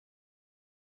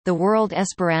The World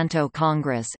Esperanto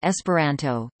Congress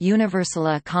Esperanto,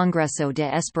 Universala Congreso de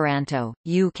Esperanto,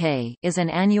 UK, is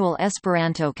an annual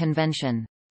Esperanto convention.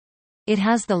 It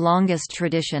has the longest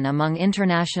tradition among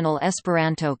international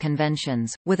Esperanto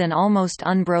conventions, with an almost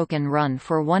unbroken run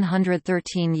for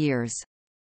 113 years.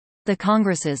 The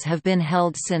congresses have been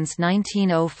held since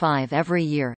 1905 every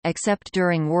year, except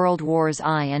during World Wars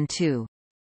I and II.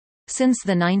 Since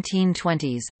the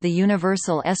 1920s, the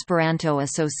Universal Esperanto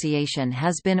Association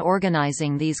has been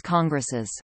organizing these congresses.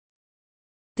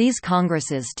 These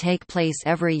congresses take place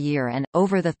every year and,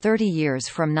 over the 30 years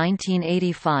from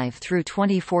 1985 through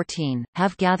 2014,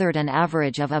 have gathered an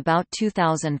average of about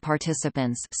 2,000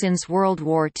 participants. Since World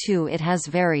War II it has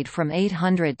varied from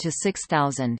 800 to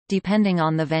 6,000, depending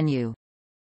on the venue.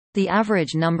 The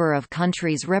average number of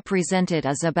countries represented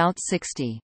is about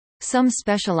 60. Some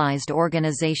specialized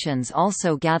organizations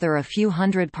also gather a few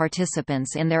hundred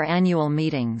participants in their annual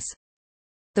meetings.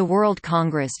 The World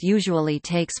Congress usually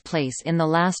takes place in the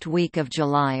last week of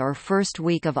July or first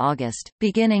week of August,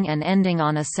 beginning and ending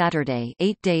on a Saturday,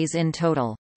 8 days in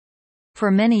total. For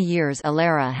many years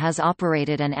Alera has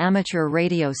operated an amateur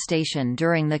radio station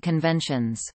during the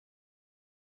conventions.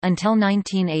 Until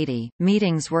 1980,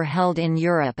 meetings were held in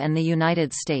Europe and the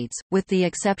United States, with the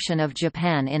exception of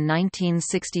Japan in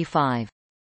 1965.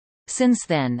 Since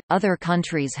then, other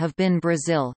countries have been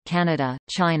Brazil, Canada,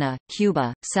 China,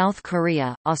 Cuba, South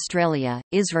Korea, Australia,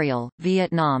 Israel,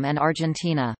 Vietnam and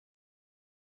Argentina.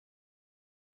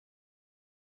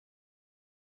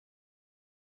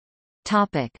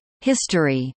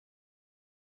 History.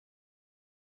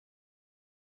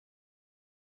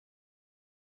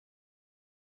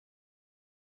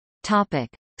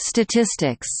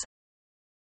 Statistics.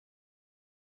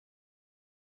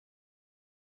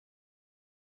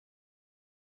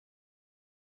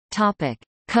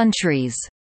 Countries.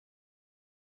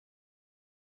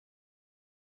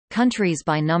 Countries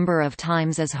by number of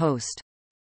times as host.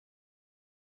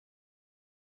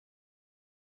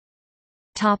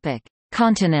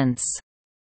 Continents.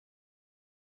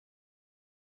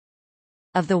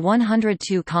 Of the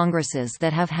 102 congresses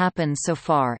that have happened so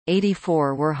far,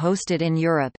 84 were hosted in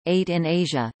Europe, 8 in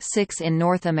Asia, 6 in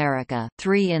North America,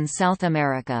 3 in South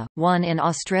America, 1 in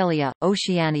Australia,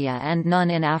 Oceania and none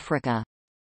in Africa.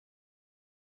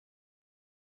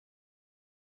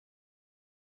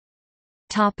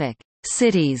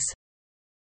 Cities.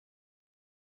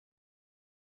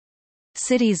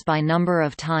 Cities by number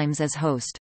of times as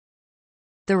host.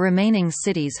 The remaining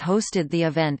cities hosted the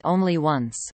event only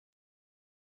once.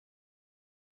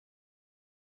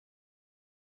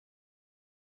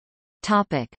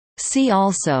 See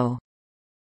also: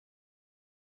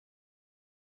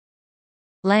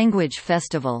 Language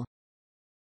festival.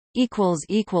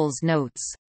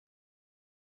 Notes